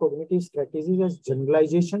considered cognitive strategies as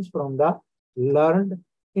generalizations from the learned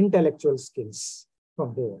intellectual skills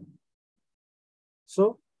from there.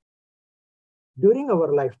 So during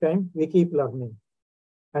our lifetime, we keep learning.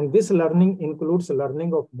 And this learning includes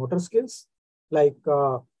learning of motor skills, like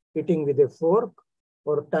eating with a fork,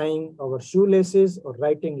 or tying our shoelaces, or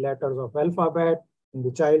writing letters of alphabet in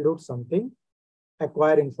the childhood, something.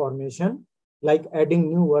 Acquire information, like adding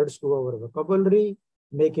new words to our vocabulary,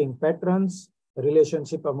 making patterns,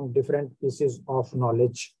 relationship among different pieces of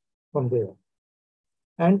knowledge from there.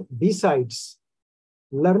 And besides,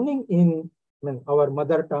 learning in our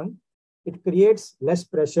mother tongue, it creates less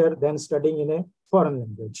pressure than studying in a foreign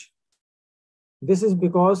language. This is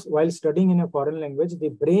because while studying in a foreign language, the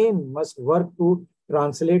brain must work to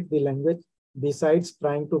translate the language besides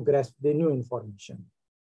trying to grasp the new information.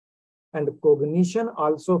 And cognition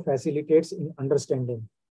also facilitates in understanding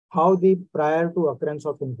how the prior to occurrence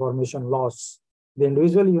of information loss, the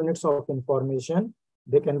individual units of information,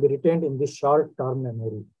 they can be retained in the short-term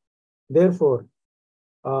memory. Therefore,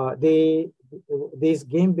 these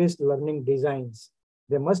game-based learning designs,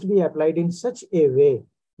 they must be applied in such a way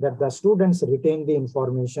that the students retain the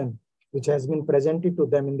information which has been presented to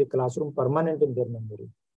them in the classroom permanent in their memory.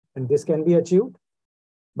 And this can be achieved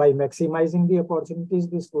by maximizing the opportunities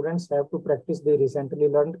the students have to practice the recently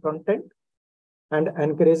learned content and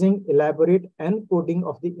encouraging elaborate encoding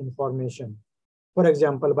of the information. For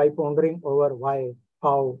example, by pondering over why,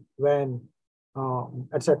 how, when,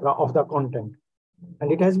 etc. of the content.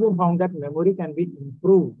 And it has been found that memory can be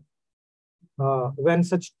improved when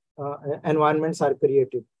such environments are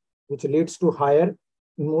created, which leads to higher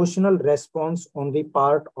emotional response on the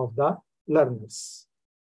part of the learners.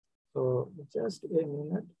 So just a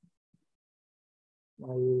minute.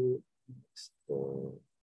 My next,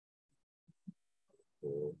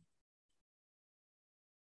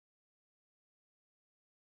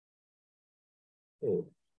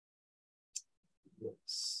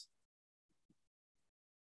 yes.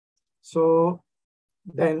 So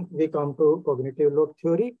then we come to cognitive load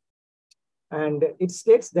theory. And it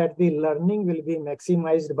states that the learning will be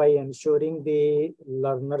maximized by ensuring the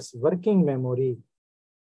learner's working memory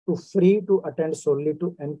to free to attend solely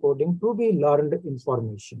to encoding to be learned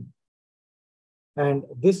information. And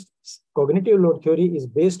this cognitive load theory is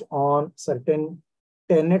based on certain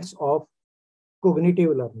tenets of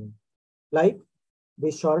cognitive learning. Like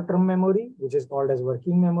the short-term memory, which is called as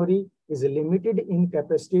working memory, is limited in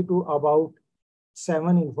capacity to about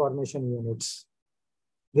 7 information units.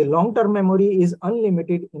 The long-term memory is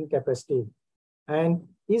unlimited in capacity and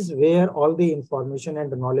is where all the information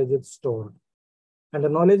and knowledge is stored. And the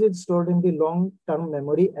knowledge is stored in the long-term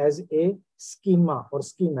memory as a schema or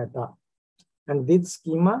schemata. And this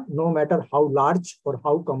schema, no matter how large or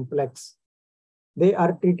how complex, they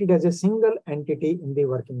are treated as a single entity in the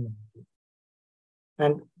working memory.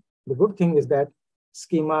 And the good thing is that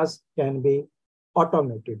schemas can be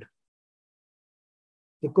automated.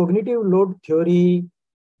 The cognitive load theory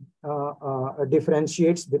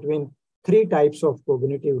differentiates between 3 types of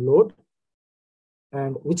cognitive load,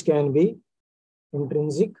 and which can be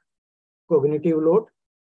intrinsic cognitive load,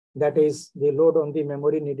 that is the load on the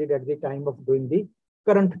memory needed at the time of doing the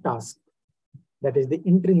current task. That is the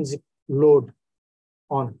intrinsic load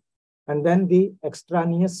on. And then the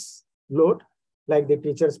extraneous load, like the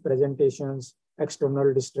teacher's presentations,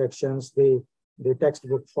 external distractions, the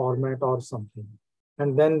textbook format or something.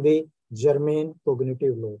 And then the germane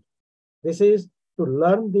cognitive load. This is to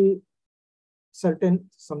learn the certain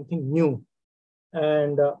something new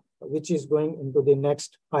and which is going into the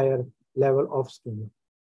next higher level of schema.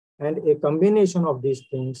 And a combination of these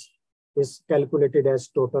things is calculated as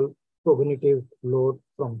total cognitive load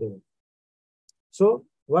from there. So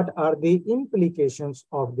what are the implications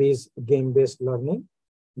of this game-based learning?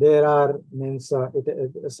 There are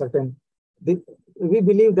we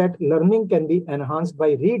believe that learning can be enhanced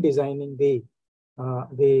by redesigning the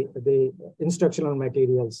instructional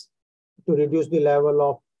materials to reduce the level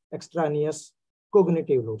of extraneous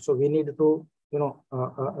cognitive load. So we need to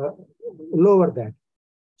lower that.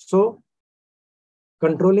 So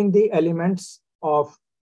controlling the elements of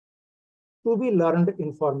to be learned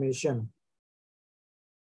information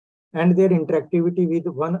and their interactivity with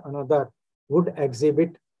one another would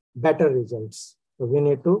exhibit better results. So we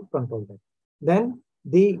need to control that. Then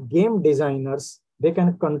the game designers, they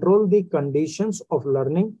can control the conditions of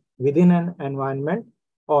learning within an environment,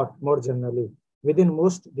 or more generally, within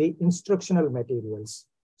most the instructional materials.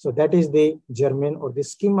 So that is the germane or the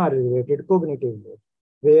schema related cognitive load,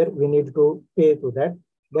 where we need to pay to that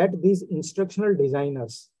these instructional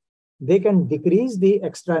designers, they can decrease the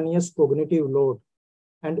extraneous cognitive load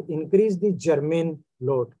and increase the germane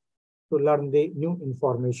load to learn the new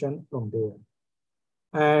information from there.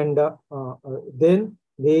 And then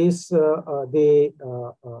they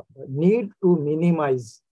need to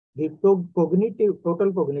minimize the total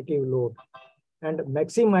cognitive load and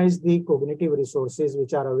maximize the cognitive resources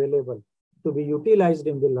which are available to be utilized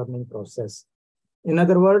in the learning process. In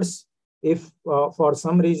other words, if for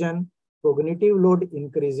some reason cognitive load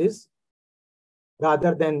increases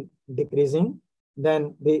rather than decreasing,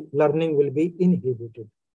 then the learning will be inhibited.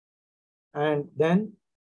 And then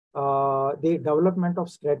the development of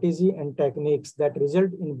strategy and techniques that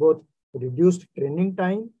result in both reduced training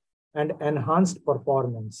time and enhanced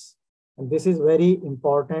performance. And this is very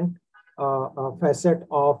important facet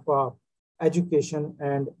of education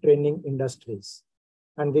and training industries.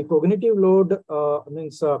 And the cognitive load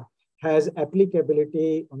has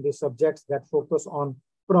applicability on the subjects that focus on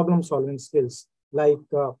problem-solving skills like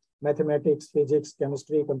mathematics, physics,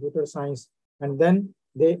 chemistry, computer science, and then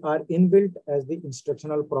they are inbuilt as the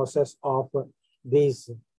instructional process of these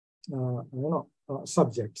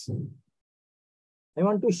subjects. I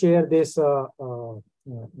want to share this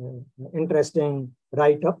interesting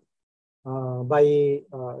write-up by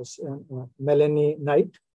Melanie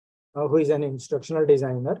Knight, who is an instructional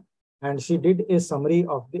designer, and she did a summary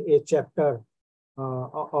of a chapter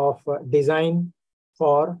of design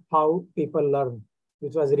for how people learn,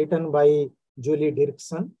 which was written by Julie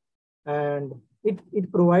Dirksen, and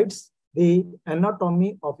it provides the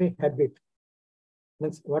anatomy of a habit.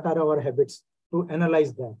 Means what are our habits, to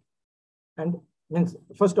analyze that. And means,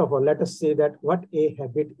 first of all, let us say that what a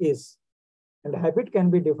habit is. And a habit can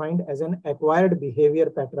be defined as an acquired behavior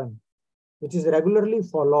pattern, which is regularly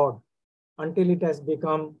followed until it has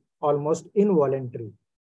become almost involuntary.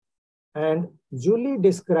 And Julie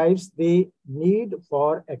describes the need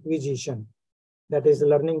for acquisition, that is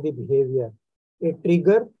learning the behavior, a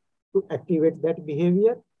trigger to activate that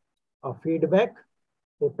behavior, a feedback,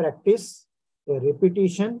 a practice, a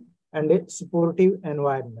repetition, and a supportive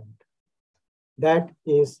environment. That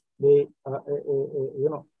is the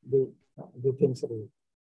things.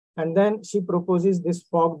 And then she proposes this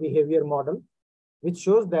fog behavior model, which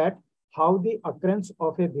shows that how the occurrence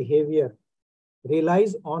of a behavior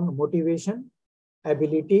relies on motivation,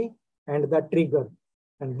 ability, and the trigger.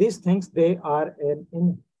 And these things, they are an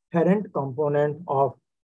inherent component of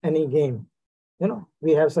any game. You know,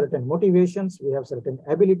 we have certain motivations, we have certain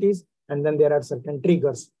abilities, and then there are certain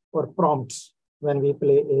triggers or prompts when we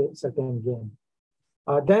play a certain game.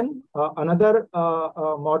 Then another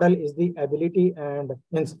model is the ability and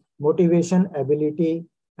means motivation, ability,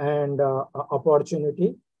 and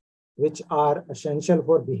opportunity, which are essential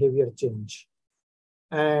for behavior change.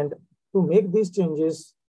 And to make these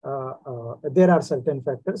changes, there are certain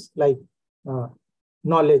factors like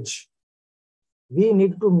knowledge. We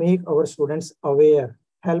need to make our students aware,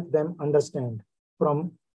 help them understand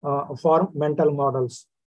from form mental models.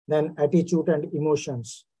 Then attitude and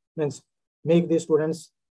emotions means make the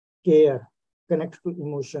students care, connect to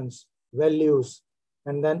emotions, values,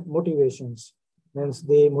 and then motivations means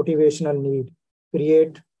the motivational need,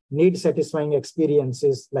 create need satisfying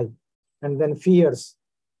experiences like, and then fears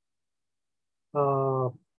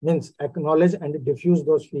means acknowledge and diffuse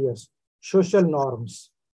those fears, social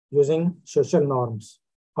norms, using social norms,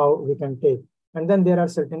 how we can take. And then there are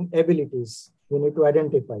certain abilities we need to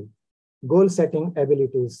identify, goal setting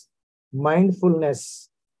abilities, mindfulness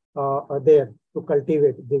there to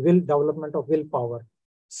cultivate the development of willpower,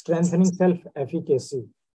 strengthening self-efficacy,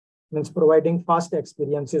 means providing fast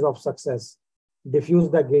experiences of success, diffuse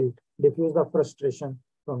the guilt, diffuse the frustration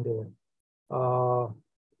from there.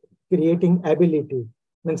 Creating ability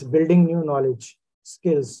means building new knowledge,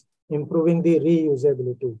 skills, improving the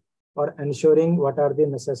reusability, or ensuring what are the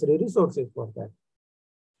necessary resources for that.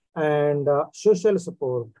 And social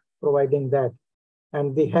support, providing that.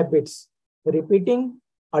 And the habits, repeating,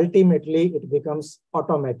 ultimately it becomes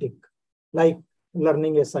automatic, like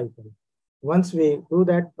learning a cycle. Once we do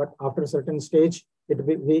that, but after a certain stage,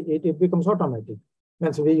 it becomes automatic.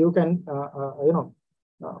 Means you can,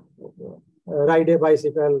 ride a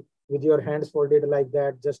bicycle with your hands folded like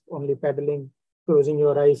that, just only pedaling, closing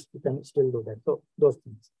your eyes, you can still do that. So those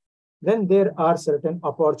things. Then there are certain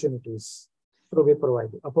opportunities to be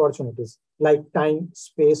provided, opportunities like time,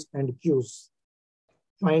 space, and cues.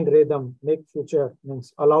 Find rhythm, make future,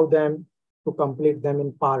 means allow them to complete them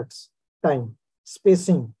in parts. Time,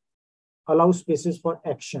 spacing, allow spaces for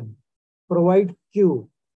action. Provide cue.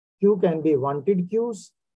 Cue can be wanted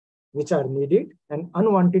cues, which are needed, and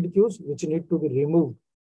unwanted cues, which need to be removed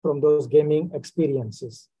from those gaming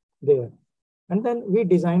experiences there. And then we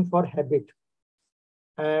design for habit.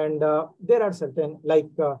 And there are certain, like,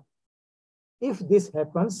 if this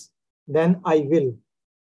happens, then I will.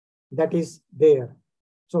 That is there.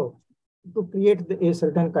 So to create a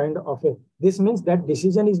certain kind of a, this means that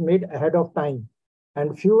decision is made ahead of time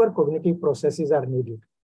and fewer cognitive processes are needed.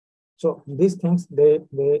 So these things, they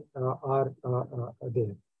are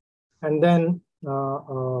there. And then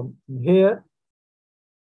here,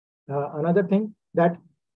 another thing, that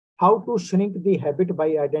how to shrink the habit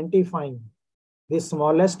by identifying the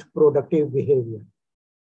smallest productive behavior.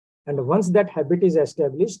 And once that habit is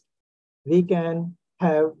established, we can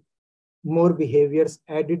have more behaviors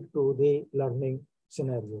added to the learning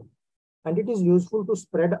scenario. And it is useful to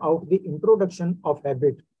spread out the introduction of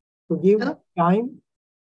habit to give time.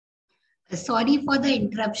 Sorry for the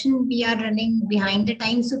interruption. We are running behind the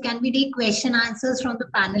time. So can we take question answers from the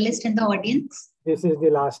panelists and the audience? This is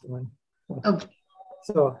the last one. Okay.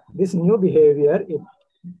 So this new behavior,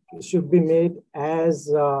 it should be made as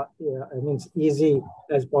easy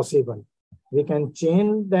as possible. We can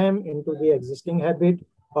change them into the existing habit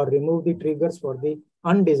or remove the triggers for the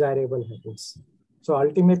undesirable habits. So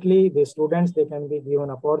ultimately, the students, they can be given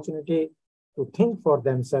opportunity to think for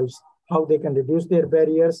themselves how they can reduce their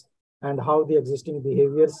barriers and how the existing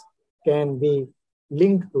behaviors can be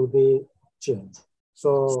linked to the change.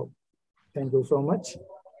 So thank you so much.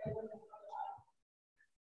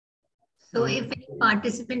 So if any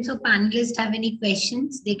participants or panelists have any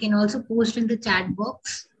questions, they can also post in the chat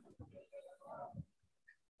box.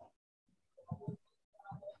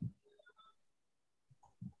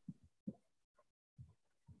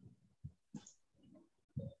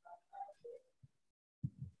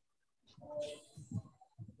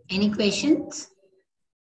 Any questions?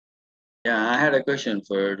 Yeah, I had a question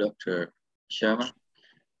for Dr. Sharma.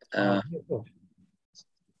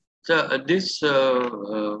 So this,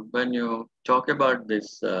 when you talk about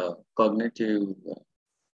this cognitive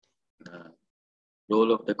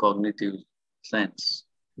role of the cognitive sense,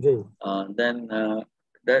 then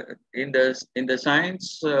that in the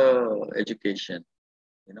science education,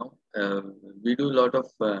 we do a lot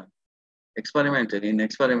of experimental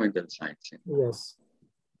science. Yes.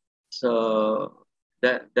 So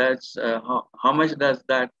that's how much does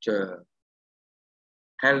that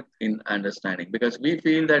help in understanding? Because we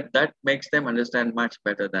feel that that makes them understand much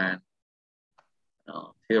better than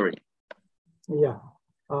theory. Yeah.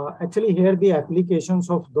 Actually, here the applications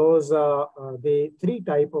of those the three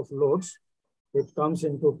type of loads, it comes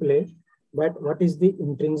into play. But what is the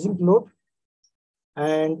intrinsic load?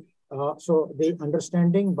 And so the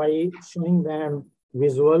understanding by showing them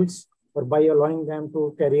visuals or by allowing them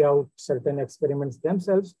to carry out certain experiments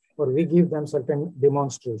themselves, or we give them certain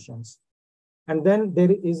demonstrations. And then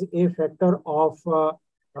there is a factor of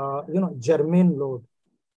germane load.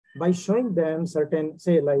 By showing them certain,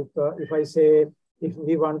 say, like if I say, if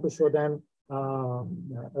we want to show them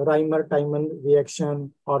Reimer-Tiemann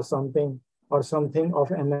reaction or something of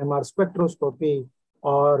NMR spectroscopy,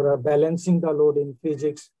 or balancing the load in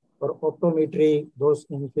physics, or optometry, those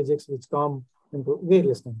in physics which come into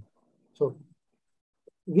various things. So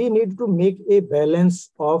we need to make a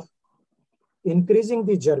balance of increasing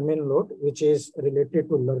the germane load, which is related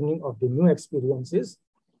to learning of the new experiences,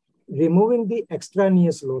 removing the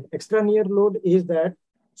extraneous load. Extraneous load is that,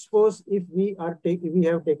 suppose if we have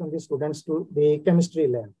taken the students to the chemistry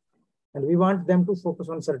lab and we want them to focus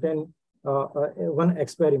on certain one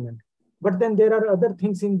experiment. But then there are other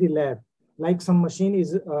things in the lab, like some machine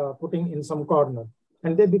is putting in some corner,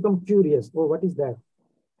 and they become curious. Oh, what is that?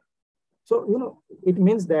 So, it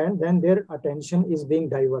means that then their attention is being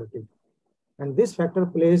diverted. And this factor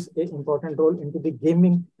plays an important role into the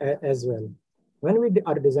gaming as well. When we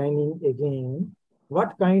are designing a game,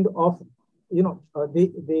 what kind of,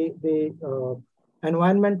 the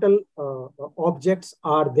environmental objects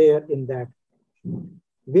are there in that?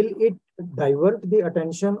 Will it divert the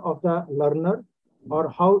attention of the learner,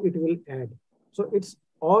 or how it will add? So it's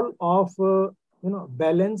all of,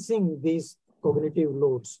 balancing these cognitive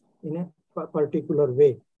loads in a particular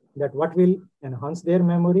way, that what will enhance their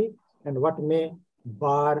memory and what may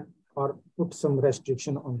bar or put some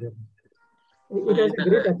restriction on them. It has a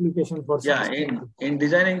great application for in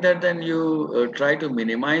designing that, then you try to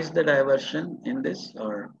minimize the diversion in this,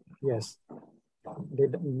 or? Yes,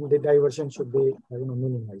 the diversion should be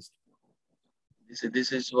minimized.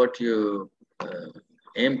 This is what you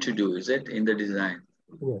aim to do, is it, in the design?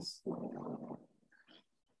 Yes.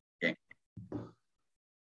 Okay.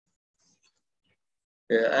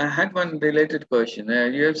 I had one related question.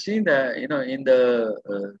 You have seen that, in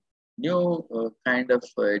the new kind of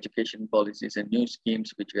education policies and new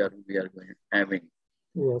schemes which we are having.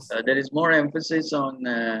 Yes. There is more emphasis on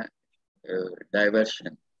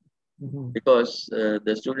diversion, because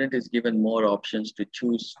the student is given more options to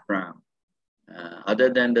choose from. Other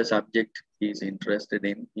than the subject he's interested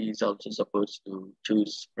in, he's also supposed to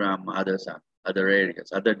choose from other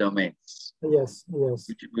areas, other domains. Yes.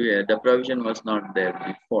 The provision was not there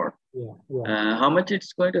before. Yeah. How much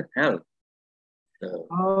it's going to help?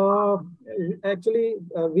 Actually,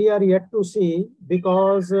 we are yet to see,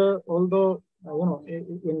 because although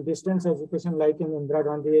in distance education, like in Indira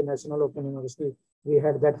Gandhi National Open University, we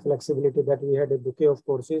had that flexibility that we had a bouquet of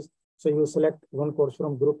courses. So you select one course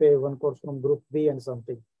from group A, one course from group B, and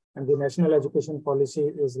something. And the national education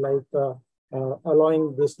policy is like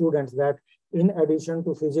allowing the students that in addition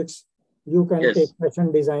to physics, you can take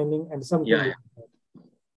fashion designing and something like that.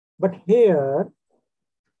 But here,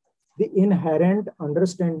 the inherent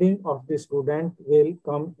understanding of the student will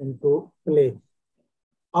come into play.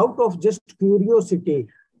 Out of just curiosity,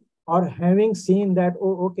 or having seen that,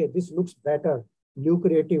 oh, okay, this looks better,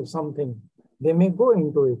 lucrative, something, they may go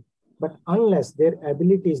into it. But unless their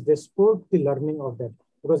abilities, they support the learning of that,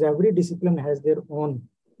 because every discipline has their own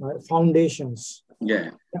foundations.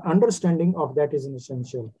 Yeah. The understanding of that is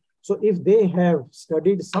essential. So if they have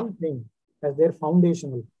studied something as their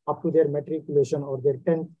foundational up to their matriculation or their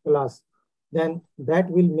 10th class, then that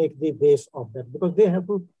will make the base of that, because they have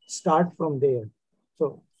to start from there.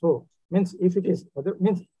 So means if it is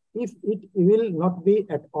if it will not be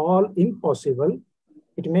at all impossible,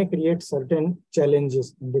 it may create certain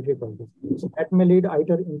challenges and difficulties. So that may lead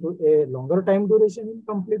either into a longer time duration in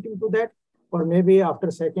completing to that, or maybe after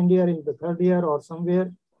second year, in the third year or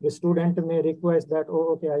somewhere, the student may request that,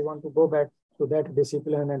 oh, okay, I want to go back to that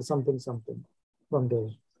discipline and something from there.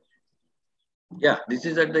 Yeah, this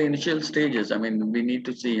is at the initial stages. I mean, we need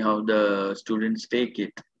to see how the students take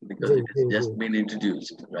it, because it has just been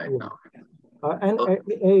introduced right now. And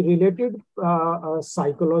a related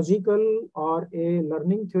psychological or a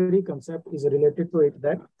learning theory concept is related to it,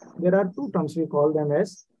 that there are two terms, we call them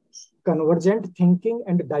as convergent thinking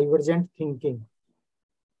and divergent thinking.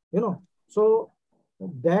 So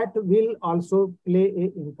that will also play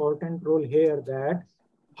an important role here, that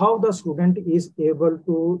how the student is able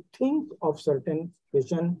to think of certain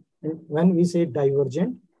question. And when we say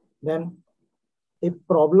divergent, then a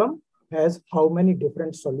problem has how many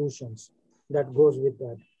different solutions that goes with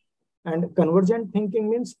that. And convergent thinking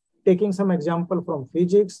means taking some example from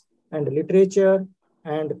physics and literature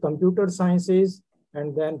and computer sciences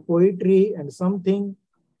and then poetry and something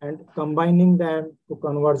and combining them to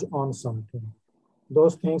converge on something.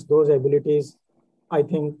 Those things, those abilities, I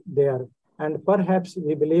think they are. And perhaps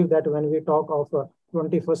we believe that when we talk of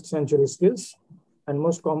 21st century skills, and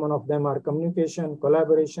most common of them are communication,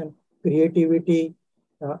 collaboration, creativity,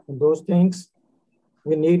 those things,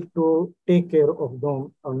 we need to take care of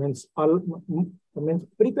them, means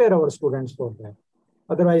prepare our students for that.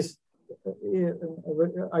 Otherwise,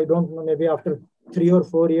 I don't know, maybe after 3 or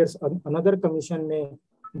 4 years, another commission may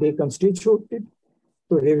be constituted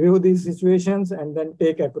to review these situations and then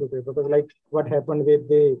take appropriate. Because like what happened with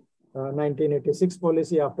the 1986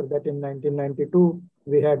 policy, after that in 1992,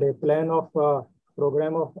 we had a plan of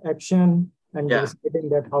program of action and deciding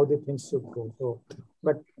that how the things should go. So,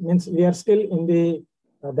 but means we are still in the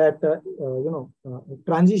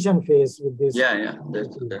transition phase with this. Yeah.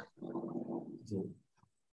 That's okay.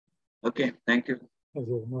 Okay, thank you.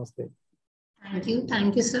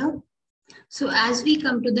 Thank you, sir. So as we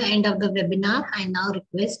come to the end of the webinar, I now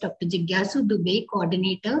request Dr. Jigyasu Dubey,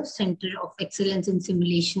 Coordinator, Center of Excellence in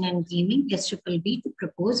Simulation and Gaming, SBB, to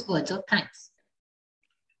propose words of thanks.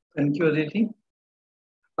 Thank you, Aditi.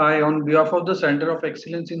 I, on behalf of the Center of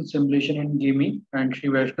Excellence in Simulation and Gaming and Sri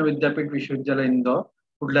Vaishnav Vidyapit Vishwavidyalaya Indore,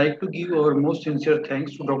 would like to give our most sincere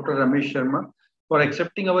thanks to Dr. Ramesh Sharma for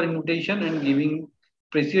accepting our invitation and giving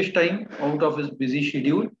precious time out of his busy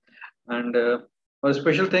schedule. And our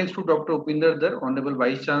special thanks to Dr. Upinder Dar, Honorable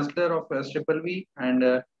Vice Chancellor of SBB, and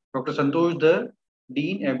Dr. Santosh Dar,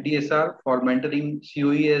 Dean FDSR, for mentoring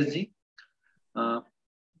COESG.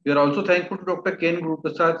 We are also thankful to Dr. Ken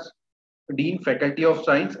Guruprasad, Dean Faculty of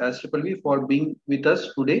Science, SBB, for being with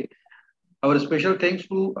us today. Our special thanks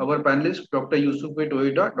to our panelists, Dr. Yusuf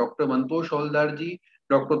Toyoda, Dr. Mantosh Haldarji,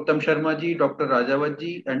 Dr. Uttam Sharma ji, Dr. Rajawat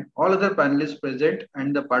ji, and all other panelists present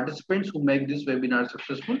and the participants who make this webinar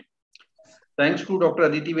successful. Thanks to Dr.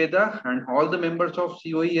 Aditi Veda and all the members of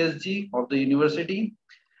COESG of the university.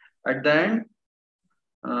 At the end,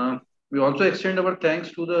 we also extend our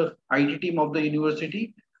thanks to the IT team of the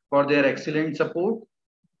university for their excellent support.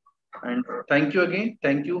 And thank you again.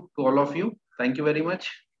 Thank you to all of you. Thank you very much.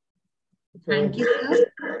 Thank you,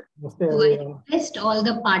 sir. So I request all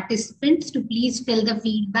the participants to please fill the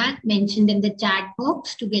feedback mentioned in the chat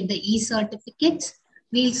box to get the e-certificates.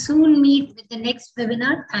 We'll soon meet with the next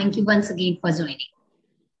webinar. Thank you once again for joining.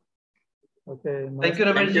 Okay. Thank you,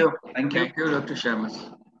 Ramesh. Thank you, Dr. Sharma.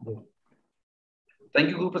 Thank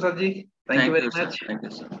you, Guru Prasad ji. Thank you very much. Thank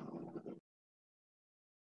you, sir.